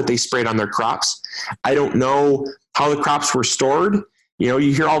don't know what they sprayed on their crops. I don't know how the crops were stored. You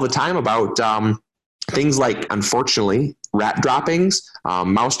hear all the time about things like, unfortunately, rat droppings,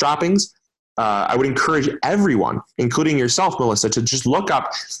 mouse droppings. I would encourage everyone, including yourself, Melissa, to just look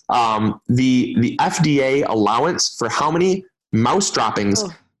up the FDA allowance for how many mouse droppings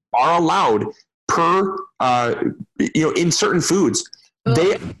are allowed per, in certain foods.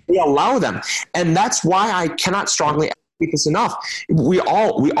 They allow them. And that's why I cannot strongly advocate this enough. We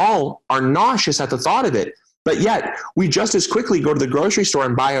all are nauseous at the thought of it, but yet we just as quickly go to the grocery store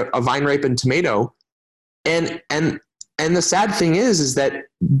and buy a vine-ripened tomato. And the sad thing is that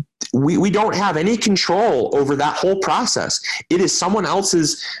we don't have any control over that whole process. It is someone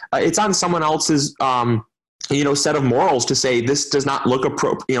else's, it's on someone else's, set of morals to say this does not look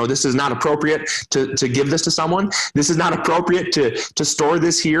appropriate. This is not appropriate to give this to someone. This is not appropriate to store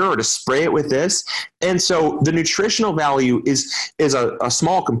this here or to spray it with this. And so the nutritional value is a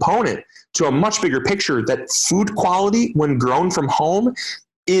small component to a much bigger picture that food quality when grown from home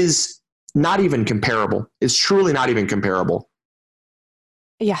is not even comparable. It's truly not even comparable.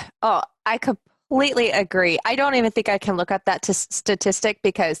 Yeah. Oh, I completely agree. I don't even think I can look up that statistic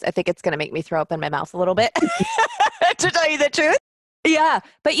because I think it's going to make me throw up in my mouth a little bit, to tell you the truth. Yeah.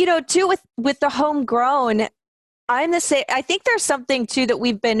 But, too, with the homegrown, I'm the same. I think there's something, too, that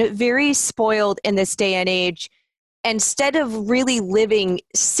we've been very spoiled in this day and age. Instead of really living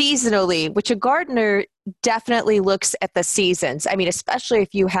seasonally, which a gardener definitely looks at the seasons. I mean, especially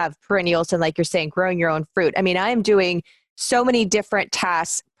if you have perennials and, like you're saying, growing your own fruit. I mean, I'm doing so many different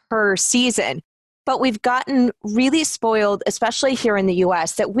tasks per season, but we've gotten really spoiled, especially here in the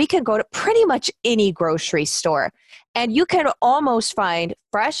US, that we can go to pretty much any grocery store and you can almost find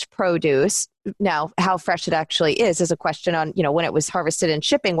fresh produce. Now, how fresh it actually is a question on, when it was harvested and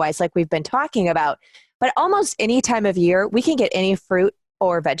shipping wise, like we've been talking about. But almost any time of year, we can get any fruit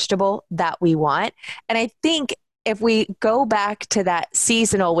or vegetable that we want. And I think if we go back to that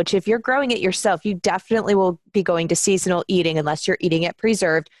seasonal, which if you're growing it yourself, you definitely will be going to seasonal eating unless you're eating it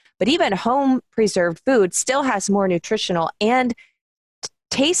preserved. But even home preserved food still has more nutritional and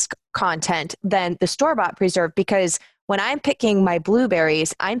taste content than the store-bought preserved, because when I'm picking my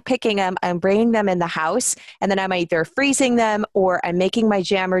blueberries, I'm picking them, I'm bringing them in the house, and then I'm either freezing them or I'm making my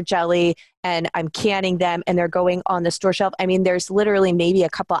jam or jelly and I'm canning them and they're going on the store shelf. I mean, there's literally maybe a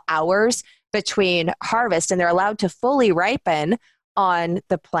couple hours between harvest and they're allowed to fully ripen on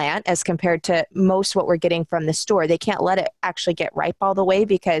the plant as compared to most what we're getting from the store. They can't let it actually get ripe all the way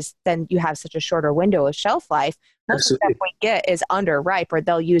because then you have such a shorter window of shelf life. Most of the stuff we get is under ripe, or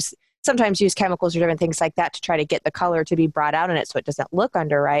they'll sometimes use chemicals or different things like that to try to get the color to be brought out in it so it doesn't look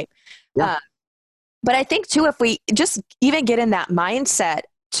underripe. Yeah. But I think too, if we just even get in that mindset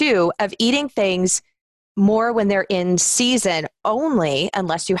too of eating things more when they're in season only,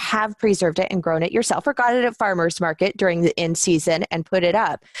 unless you have preserved it and grown it yourself or got it at farmer's market during the in season and put it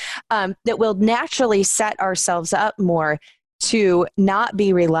up, that will naturally set ourselves up more to not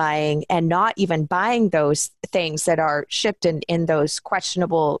be relying and not even buying those things that are shipped in those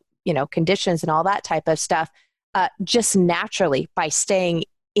questionable, conditions and all that type of stuff, just naturally by staying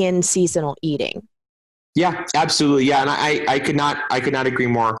in seasonal eating. Yeah, absolutely. Yeah. And I could not agree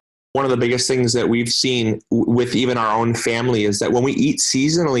more. One of the biggest things that we've seen with even our own family is that when we eat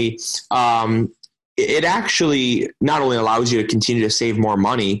seasonally, it actually not only allows you to continue to save more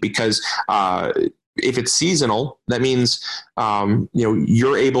money because if it's seasonal, that means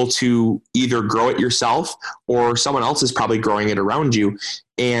you're able to either grow it yourself or someone else is probably growing it around you,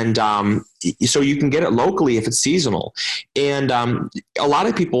 and so you can get it locally if it's seasonal. And a lot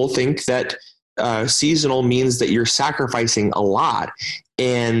of people think that seasonal means that you're sacrificing a lot.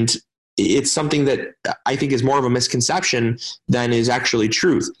 And it's something that I think is more of a misconception than is actually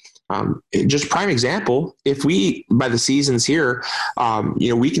truth. Just prime example, if we eat by the seasons here,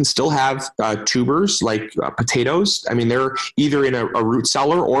 we can still have tubers like potatoes. I mean, they're either in a root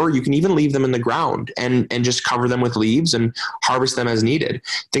cellar or you can even leave them in the ground and just cover them with leaves and harvest them as needed.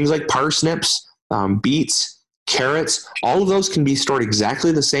 Things like parsnips, beets, carrots, all of those can be stored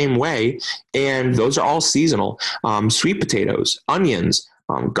exactly the same way. And those are all seasonal. Sweet potatoes, onions,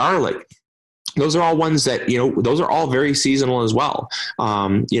 garlic. Those are all ones that, those are all very seasonal as well.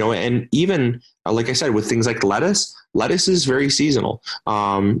 And even, like I said, with things like lettuce is very seasonal.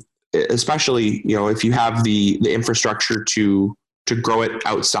 Especially, if you have the infrastructure to grow it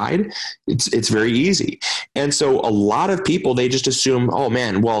outside, it's very easy. And so a lot of people, they just assume, oh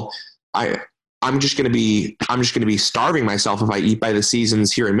man, well, I'm just going to be starving myself if I eat by the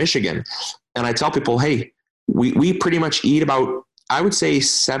seasons here in Michigan. And I tell people, hey, we pretty much eat about, I would say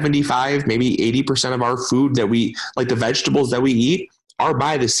 75, maybe 80% of our food that we, like the vegetables that we eat, are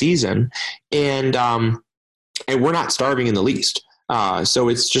by the season. And we're not starving in the least. So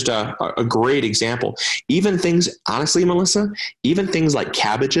it's just a great example. Even things, honestly, Melissa, even things like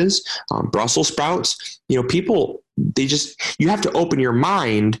cabbages, Brussels sprouts, people, you have to open your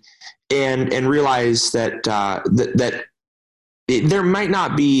mind and realize that there might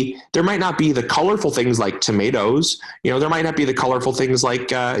not be the colorful things like tomatoes. There might not be the colorful things like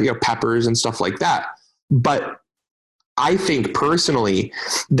peppers and stuff like that. But I think personally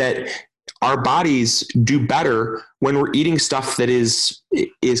that our bodies do better when we're eating stuff that is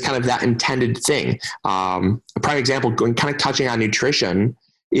kind of that intended thing. A prime example, going kind of touching on nutrition,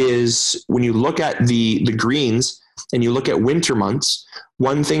 is when you look at the greens and you look at winter months.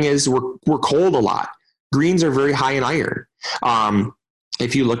 One thing is we're cold a lot. Greens are very high in iron.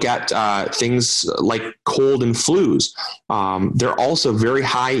 If you look at things like cold and flus, they're also very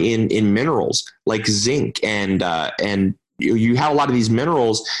high in minerals like zinc, and you have a lot of these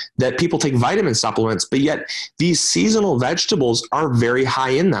minerals that people take vitamin supplements, but yet these seasonal vegetables are very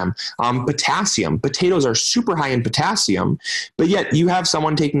high in them. Potassium, potatoes are super high in potassium, but yet you have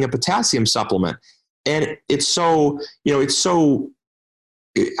someone taking a potassium supplement, and it's so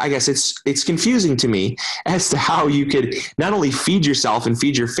I guess it's confusing to me as to how you could not only feed yourself and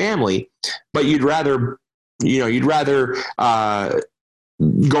feed your family, but you'd rather go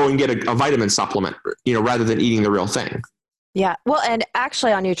and get a vitamin supplement, rather than eating the real thing. Yeah. Well, and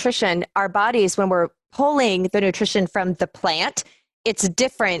actually on nutrition, our bodies, when we're pulling the nutrition from the plant, it's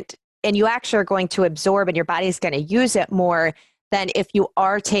different, and you actually are going to absorb and your body's going to use it more than if you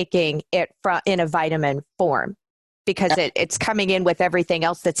are taking it in a vitamin form, because it's coming in with everything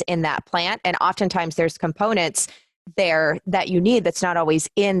else that's in that plant. And oftentimes there's components there that you need that's not always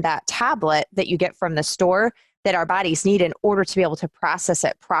in that tablet that you get from the store that our bodies need in order to be able to process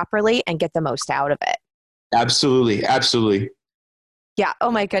it properly and get the most out of it. Absolutely. Absolutely. Yeah. Oh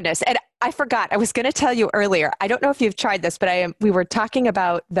my goodness. And I forgot, I was going to tell you earlier, I don't know if you've tried this, but we were talking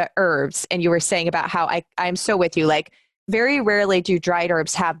about the herbs, and you were saying about how I'm so with you. Like, very rarely do dried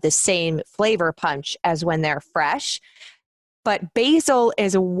herbs have the same flavor punch as when they're fresh, but basil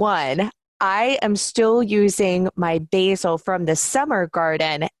is one. I am still using my basil from the summer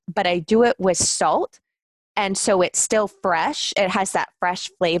garden, but I do it with salt. And so it's still fresh. It has that fresh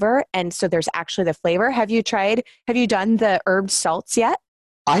flavor. And so there's actually the flavor. Have you done the herb salts yet?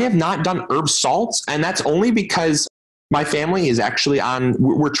 I have not done herb salts. And that's only because my family is actually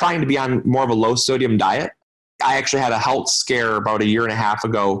we're trying to be on more of a low sodium diet. I actually had a health scare about a year and a half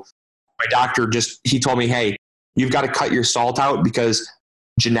ago. My doctor he told me, hey, you've got to cut your salt out because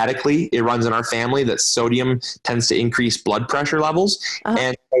genetically, it runs in our family that sodium tends to increase blood pressure levels.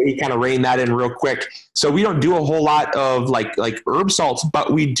 And he kind of reined that in real quick. So we don't do a whole lot of like herb salts,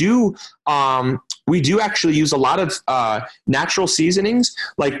 but we do actually use a lot of natural seasonings.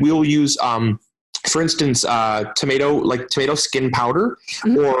 Like we'll use, for instance, tomato skin powder,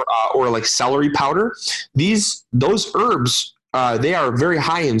 or like celery powder. Those herbs, they are very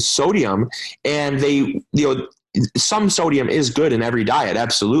high in sodium, and some sodium is good in every diet,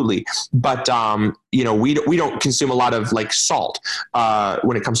 absolutely. But, we don't consume a lot of like salt,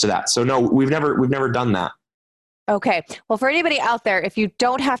 when it comes to that. So no, we've never done that. Okay. Well, for anybody out there, if you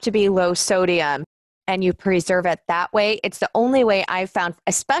don't have to be low sodium and you preserve it that way, it's the only way I've found,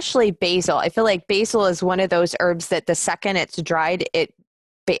 especially basil. I feel like basil is one of those herbs that the second it's dried, it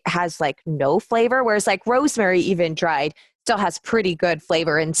has like no flavor. Whereas like rosemary, even dried, still has pretty good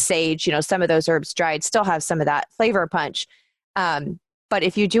flavor, and sage, some of those herbs dried still have some of that flavor punch. But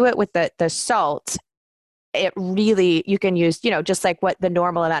if you do it with the salt, it really, you can use, just like what the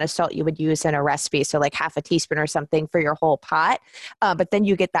normal amount of salt you would use in a recipe. So like half a teaspoon or something for your whole pot. But then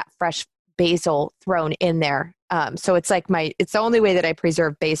you get that fresh basil thrown in there. So it's like it's the only way that I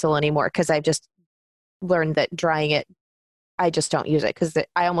preserve basil anymore, because I've just learned that drying it, I just don't use it, because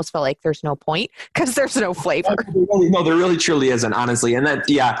I almost feel like there's no point because there's no flavor. No, there really truly isn't, honestly. And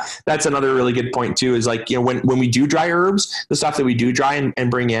that's another really good point too, is like, when we do dry herbs, the stuff that we do dry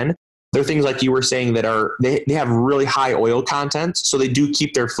and bring in, they're things like you were saying that they have really high oil content. So they do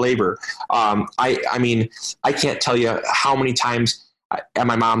keep their flavor. I mean, I can't tell you how many times at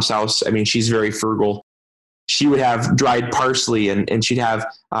my mom's house, I mean, she's very frugal. She would have dried parsley and she'd have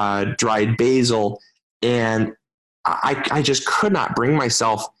dried basil, and I just could not bring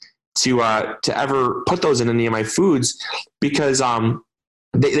myself to ever put those in any of my foods, because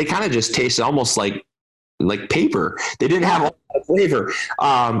they kind of just tasted almost like paper. They didn't have a lot of flavor.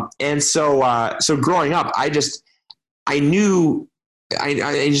 And so growing up, I just knew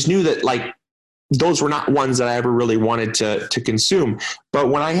that like those were not ones that I ever really wanted to consume. But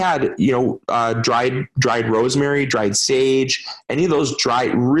when I had, dried rosemary, dried sage, any of those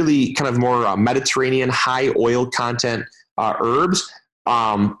dried, really kind of more Mediterranean high oil content herbs,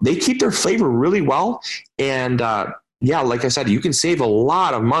 they keep their flavor really well. And like I said, you can save a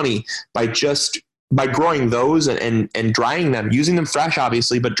lot of money by growing those and drying them, using them fresh,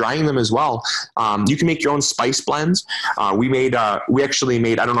 obviously, but drying them as well. You can make your own spice blends. We actually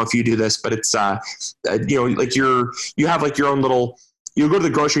made, I don't know if you do this, but it's, like you have like your own little, you go to the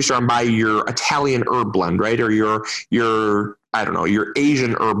grocery store and buy your Italian herb blend, right? Or your I don't know, your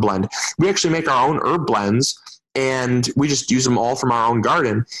Asian herb blend. We actually make our own herb blends, and we just use them all from our own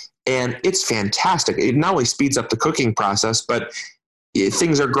garden. And it's fantastic. It not only speeds up the cooking process, but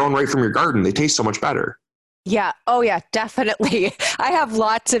things are grown right from your garden. They taste so much better. Yeah. Oh yeah, definitely. I have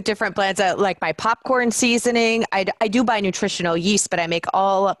lots of different blends. Like my popcorn seasoning. I do buy nutritional yeast, but I make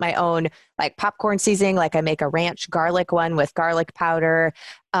all of my own like popcorn seasoning. Like I make a ranch garlic one with garlic powder,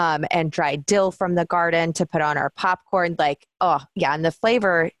 and dried dill from the garden to put on our popcorn. Like, oh yeah. And the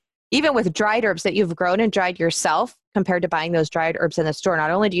flavor, even with dried herbs that you've grown and dried yourself, compared to buying those dried herbs in the store, not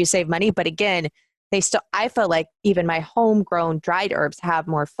only do you save money, but again, I feel like even my homegrown dried herbs have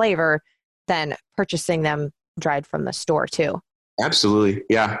more flavor than purchasing them dried from the store too. Absolutely.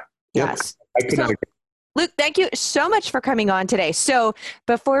 Yeah. Yep. Yes. I could not agree. Luke, thank you so much for coming on today. So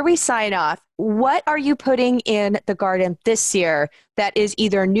before we sign off, what are you putting in the garden this year that is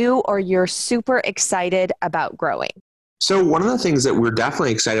either new or you're super excited about growing? So one of the things that we're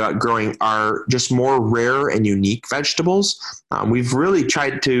definitely excited about growing are just more rare and unique vegetables. We've really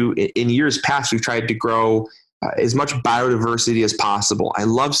tried to, in years past, we've tried to grow as much biodiversity as possible. I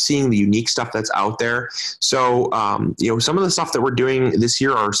love seeing the unique stuff that's out there. So, some of the stuff that we're doing this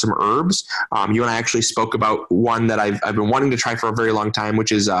year are some herbs. You and I actually spoke about one that I've been wanting to try for a very long time,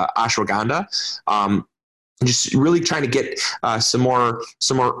 which is ashwagandha. Just really trying to get some more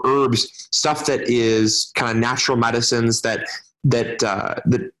herbs, stuff that is kind of natural medicines that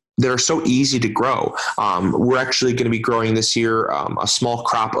are so easy to grow. We're actually going to be growing this year a small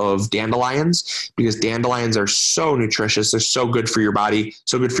crop of dandelions, because dandelions are so nutritious. They're so good for your body,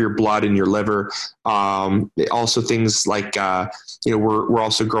 so good for your blood and your liver. Also things like, we're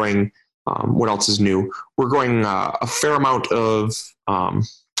also growing, what else is new? We're growing a fair amount of,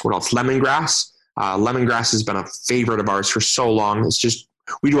 lemongrass. Lemongrass has been a favorite of ours for so long. It's just,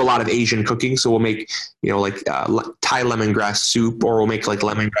 we do a lot of Asian cooking. So we'll make, Thai lemongrass soup, or we'll make like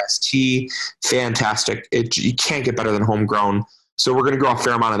lemongrass tea. Fantastic. You can't get better than homegrown. So we're going to grow a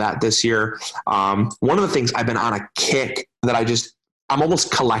fair amount of that this year. One of the things I've been on a kick that I'm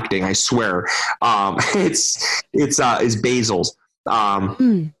almost collecting, I swear. Is basils.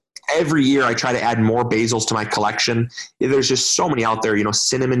 Mm. Every year I try to add more basils to my collection. There's just so many out there,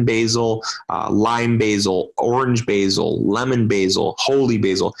 cinnamon basil, lime basil, orange basil, lemon basil, holy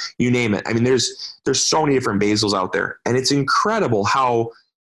basil, you name it. I mean, there's so many different basils out there, and it's incredible how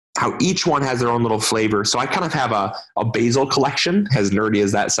each one has their own little flavor. So I kind of have a basil collection, as nerdy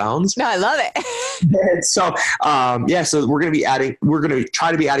as that sounds. No, I love it. So, so we're going to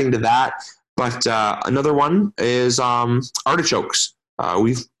try to be adding to that. But another one is artichokes.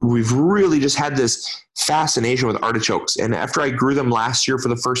 We've really just had this fascination with artichokes. And after I grew them last year for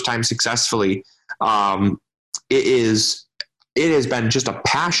the first time successfully, it has been just a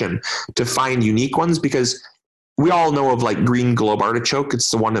passion to find unique ones, because we all know of like green globe artichoke. It's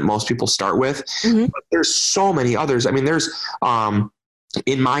the one that most people start with. Mm-hmm. But there's so many others. I mean, there's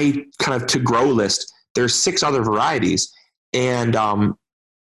in my kind of to grow list, there's 6 other varieties, and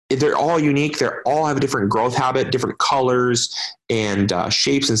they're all unique. They all have a different growth habit, different colors and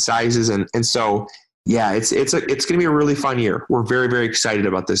shapes and sizes. And so, yeah, it's going to be a really fun year. We're very, very excited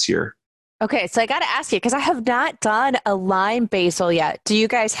about this year. Okay, so I got to ask you, because I have not done a lime basil yet. Do you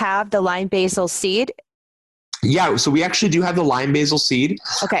guys have the lime basil seed? Yeah, so we actually do have the lime basil seed.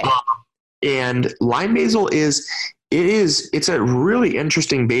 Okay. And lime basil it's a really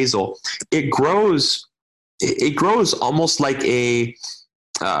interesting basil. It grows almost like a,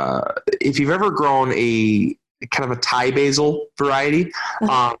 if you've ever grown a kind of a Thai basil variety,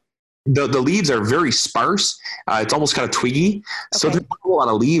 the leaves are very sparse. It's almost kind of twiggy. So there's not a lot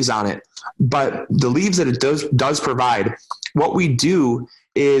of leaves on it, but the leaves that it does provide, what we do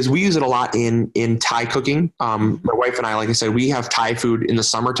is we use it a lot in Thai cooking. My wife and I, like I said, we have Thai food in the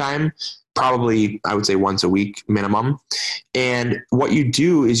summertime, probably I would say once a week minimum. And what you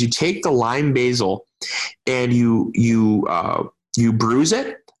do is you take the lime basil and you bruise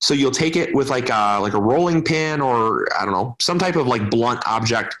it. So you'll take it with like a rolling pin, or I don't know, some type of like blunt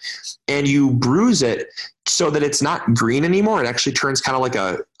object, and you bruise it so that it's not green anymore. It actually turns kind of like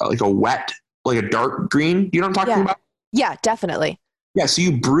a wet, like a dark green. You know what I'm talking about? Yeah, definitely. Yeah, so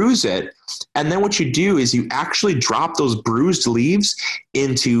you bruise it, and then what you do is you actually drop those bruised leaves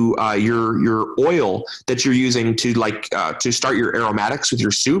into your oil that you're using to to start your aromatics with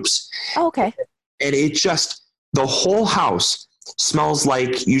your soups. Oh, okay. And it just, the whole house smells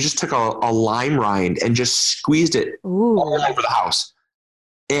like you just took a lime rind and just squeezed it all over the house.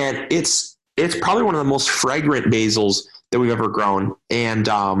 And it's probably one of the most fragrant basils that we've ever grown. And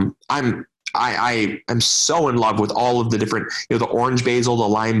I am so in love with all of the different, the orange basil, the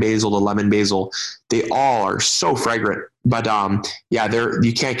lime basil, the lemon basil. They all are so fragrant, but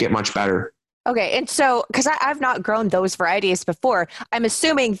you can't get much better. Okay. And so, because I've not grown those varieties before, I'm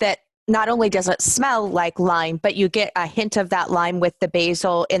assuming that not only does it smell like lime, but you get a hint of that lime with the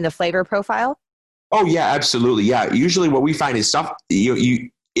basil in the flavor profile? Oh yeah, absolutely. Yeah. Usually what we find is stuff,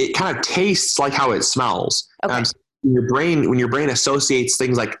 it kind of tastes like how it smells. Okay. When your brain associates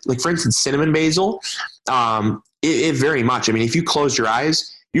things like for instance, cinnamon basil, it very much, I mean, if you closed your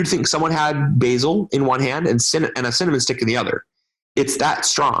eyes, you'd think someone had basil in one hand and a cinnamon stick in the other. It's that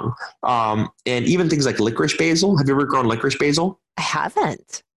strong. And even things like licorice basil. Have you ever grown licorice basil? I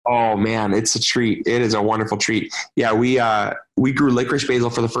haven't. Oh man, it's a treat. It is a wonderful treat. Yeah, we grew licorice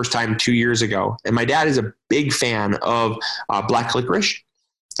basil for the first time 2 years ago, and my dad is a big fan of black licorice,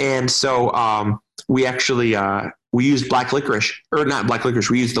 and so we actually we used black licorice, or not black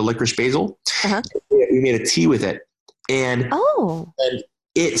licorice. We used the licorice basil. Uh-huh. We made a tea with it, and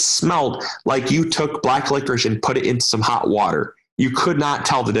it smelled like you took black licorice and put it into some hot water. You could not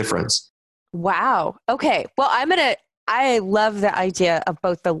tell the difference. Wow. Okay. Well, I love the idea of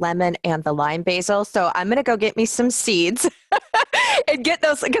both the lemon and the lime basil. So I'm going to go get me some seeds and get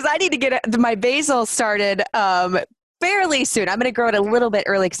those, because I need to get my basil started fairly soon. I'm going to grow it a little bit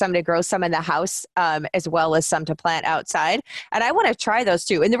early because I'm going to grow some in the house as well as some to plant outside. And I want to try those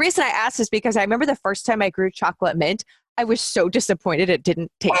too. And the reason I asked is because I remember the first time I grew chocolate mint, I was so disappointed it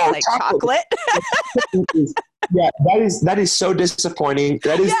didn't taste like chocolate. Yeah, that is so disappointing.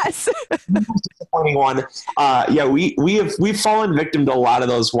 That is the most disappointing one. We've fallen victim to a lot of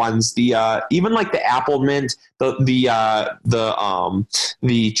those ones. The even like the apple mint, the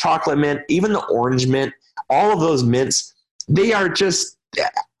chocolate mint, even the orange mint, all of those mints, they are just,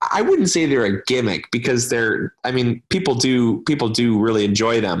 I wouldn't say they're a gimmick, because people do really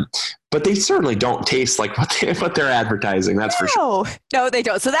enjoy them, but they certainly don't taste like what they're advertising. That's for sure. No, they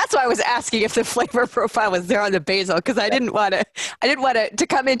don't. So that's why I was asking if the flavor profile was there on the basil, because I didn't want to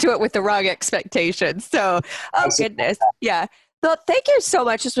come into it with the wrong expectations. So, goodness. Yeah. So thank you so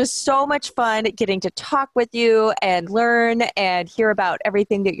much. This was so much fun getting to talk with you and learn and hear about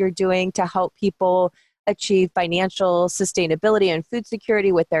everything that you're doing to help people achieve financial sustainability and food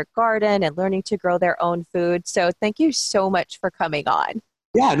security with their garden and learning to grow their own food. So thank you so much for coming on.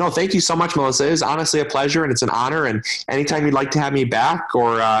 Yeah, no, thank you so much, Melissa. It is honestly a pleasure and it's an honor. And anytime you'd like to have me back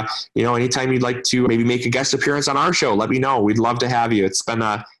or, anytime you'd like to maybe make a guest appearance on our show, let me know. We'd love to have you. It's been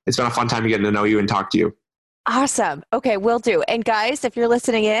a fun time getting to know you and talk to you. Awesome. Okay, will do. And guys, if you're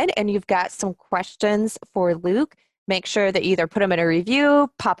listening in and you've got some questions for Luke, make sure that you either put them in a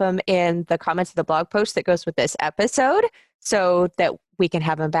review, pop them in the comments of the blog post that goes with this episode so that we can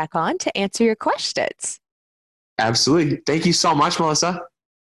have him back on to answer your questions. Absolutely. Thank you so much, Melissa.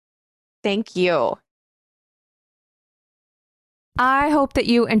 Thank you. I hope that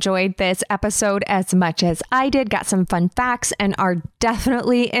you enjoyed this episode as much as I did, got some fun facts, and are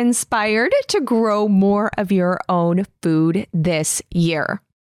definitely inspired to grow more of your own food this year.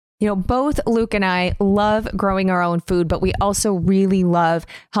 Both Luke and I love growing our own food, but we also really love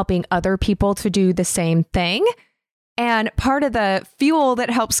helping other people to do the same thing. And part of the fuel that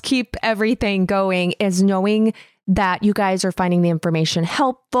helps keep everything going is knowing that you guys are finding the information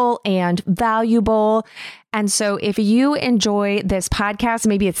helpful and valuable. And so if you enjoy this podcast,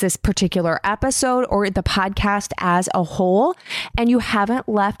 maybe it's this particular episode or the podcast as a whole, and you haven't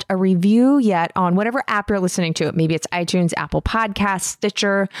left a review yet on whatever app you're listening to it, maybe it's iTunes, Apple Podcasts,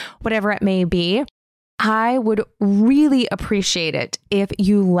 Stitcher, whatever it may be, I would really appreciate it if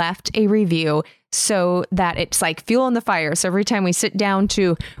you left a review so that it's like fuel in the fire. So every time we sit down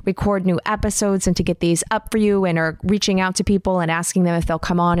to record new episodes and to get these up for you and are reaching out to people and asking them if they'll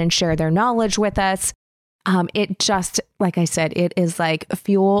come on and share their knowledge with us, it just, like I said, it is like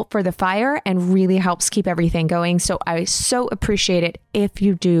fuel for the fire and really helps keep everything going. So I so appreciate it if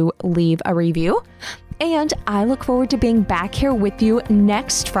you do leave a review. And I look forward to being back here with you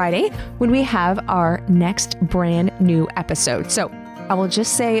next Friday when we have our next brand new episode. So I will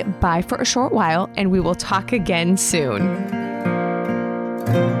just say bye for a short while and we will talk again soon.